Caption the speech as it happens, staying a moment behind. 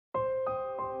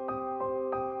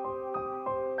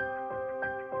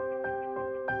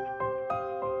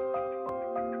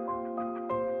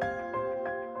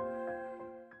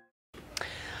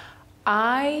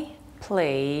I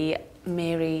play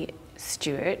Mary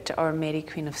Stuart, or Mary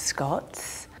Queen of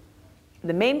Scots.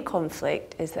 The main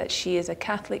conflict is that she is a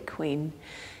Catholic queen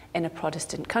in a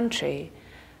Protestant country.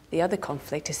 The other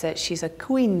conflict is that she's a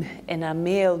queen in a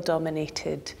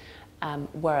male-dominated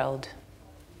world.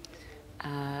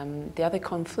 The other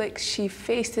conflicts she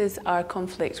faces are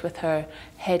conflicts with her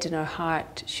head and her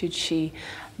heart. Should she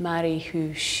marry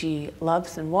who she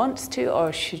loves and wants to,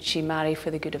 or should she marry for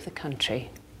the good of the country?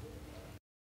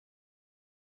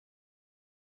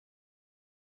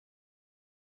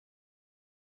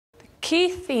 The key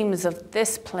themes of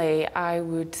this play, I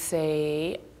would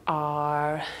say,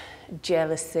 are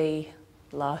jealousy,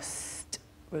 lust,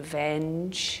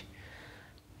 revenge,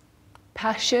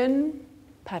 passion,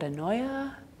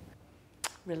 paranoia,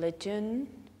 religion,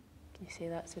 can you say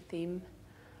that's a theme?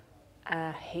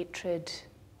 Hatred.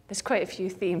 There's quite a few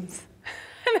themes.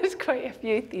 There's quite a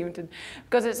few themes,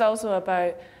 because it's also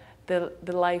about the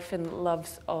life and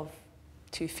loves of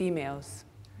two females.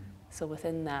 So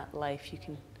within that life you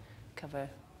can cover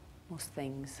most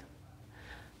things.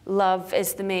 Love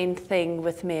is the main thing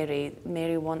with Mary.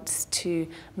 Mary wants to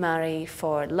marry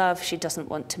for love. She doesn't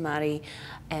want to marry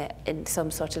in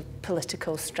some sort of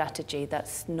political strategy.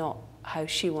 That's not how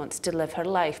she wants to live her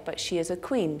life, but she is a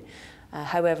queen.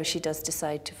 However, she does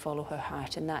decide to follow her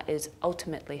heart, and that is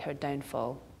ultimately her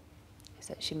downfall, is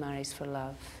that she marries for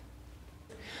love.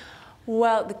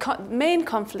 Well, the main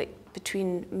conflict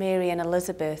between Mary and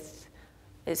Elizabeth,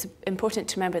 it's important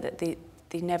to remember that they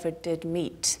never did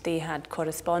meet. They had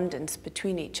correspondence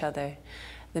between each other.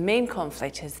 The main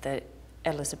conflict is that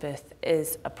Elizabeth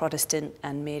is a Protestant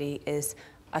and Mary is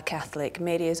a Catholic.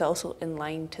 Mary is also in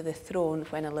line to the throne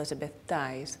when Elizabeth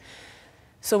dies.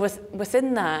 So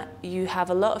within that, you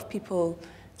have a lot of people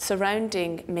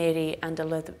surrounding Mary and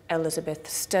Elizabeth,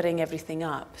 stirring everything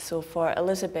up. So for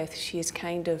Elizabeth, she is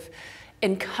kind of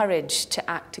encouraged to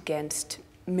act against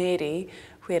Mary,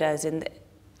 whereas in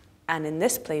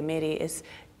this play, Mary is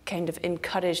kind of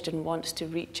encouraged and wants to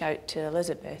reach out to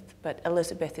Elizabeth, but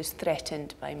Elizabeth is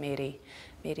threatened by Mary.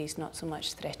 Mary's not so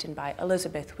much threatened by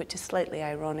Elizabeth, which is slightly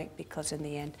ironic because in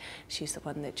the end, she's the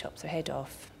one that chops her head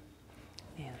off.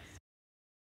 Yes.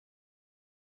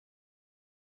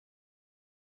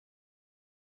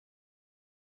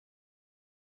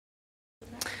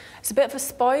 It's a bit of a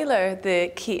spoiler,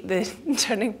 the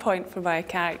turning point for my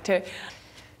character.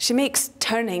 She makes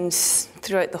turnings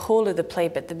throughout the whole of the play,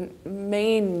 but the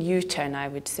main U-turn, I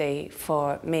would say,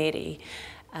 for Mary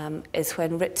is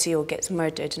when Rizzio gets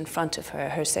murdered in front of her.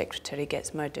 Her secretary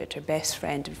gets murdered, her best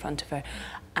friend in front of her,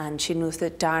 and she knows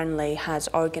that Darnley has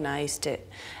organised it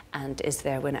and is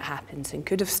there when it happens and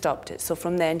could have stopped it. So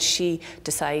from then she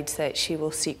decides that she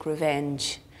will seek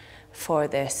revenge for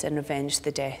this and revenge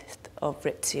the death of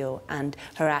Rizzio, and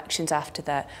her actions after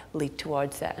that lead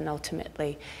towards it, and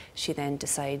ultimately she then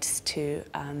decides to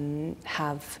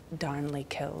have Darnley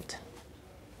killed,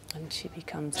 and she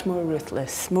becomes more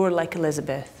ruthless, more like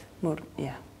Elizabeth, more,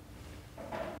 yeah.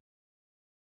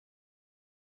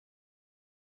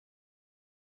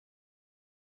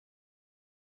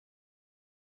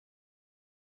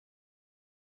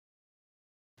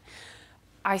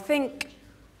 I think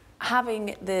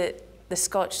having the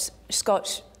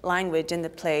Scotch language in the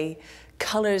play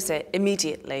colours it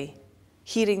immediately.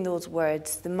 Hearing those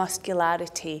words, the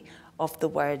muscularity of the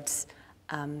words,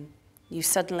 you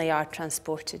suddenly are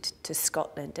transported to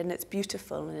Scotland, and it's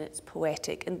beautiful and it's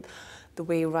poetic, and the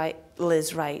way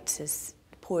Liz writes is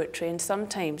poetry, and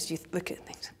sometimes you look at it and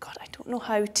think, God, I don't know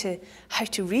how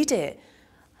to read it.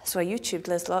 So I YouTubed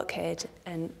Liz Lochhead,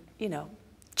 and you know,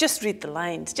 just read the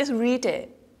lines, just read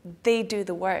it. They do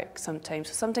the work sometimes.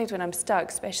 So sometimes when I'm stuck,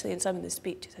 especially in some of the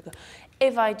speeches, I go,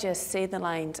 if I just say the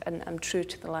lines and I'm true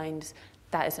to the lines,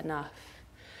 that is enough.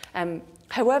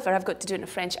 However, I've got to do it in a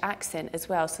French accent as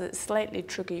well, so it's slightly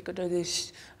tricky. You've got to do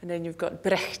this, and then you've got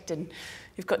brecht, and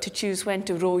you've got to choose when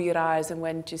to roll your R's and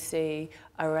when to say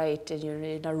all right, and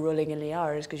you're not rolling in the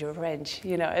R's because you're French.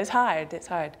 You know, it's hard,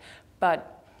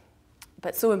 but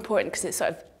so important because it sort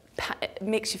of it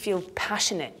makes you feel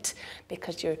passionate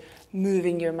because you're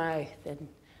moving your mouth and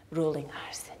rolling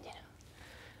R's, and, you know.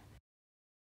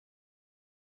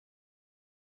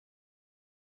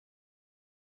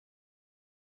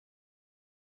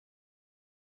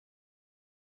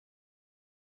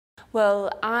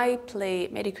 Well, I play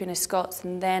Mary Queen of Scots,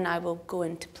 and then I will go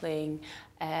into playing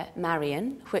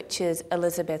Marion, which is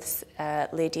Elizabeth's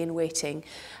lady-in-waiting.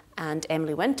 And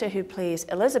Emily Winter, who plays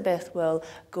Elizabeth, will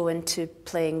go into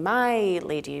playing my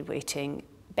lady-in-waiting,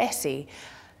 Bessie.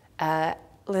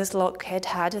 Liz Lochhead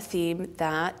had a theme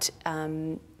that,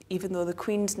 even though the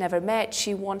queens never met,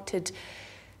 she wanted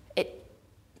it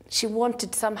she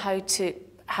wanted somehow to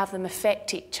have them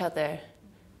affect each other.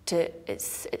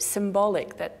 It's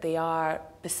symbolic that they are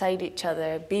beside each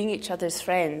other, being each other's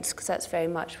friends, because that's very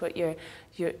much what your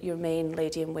main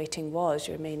lady-in-waiting was,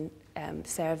 your main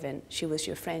servant. She was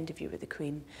your friend if you were the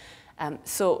queen.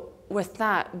 So with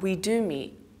that, we do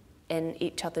meet in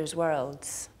each other's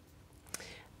worlds.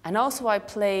 And also I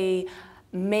play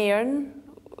Mairn,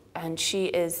 and she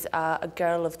is a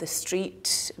girl of the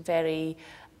street, very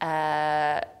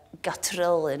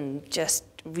guttural and just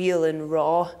real and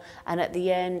raw. And at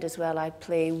the end as well, I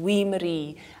play Wee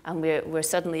Marie, and we're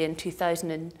suddenly in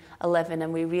 2011,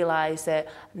 and we realise that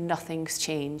nothing's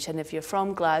changed. And if you're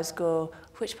from Glasgow,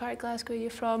 which part of Glasgow are you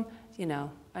from? You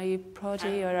know, are you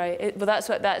Proddy or well, that's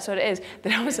what it is.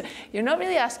 But also, you're not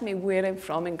really asking me where I'm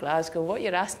from in Glasgow. What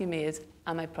you're asking me is,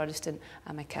 am I Protestant?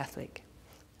 Am I Catholic?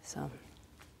 So,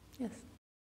 yes.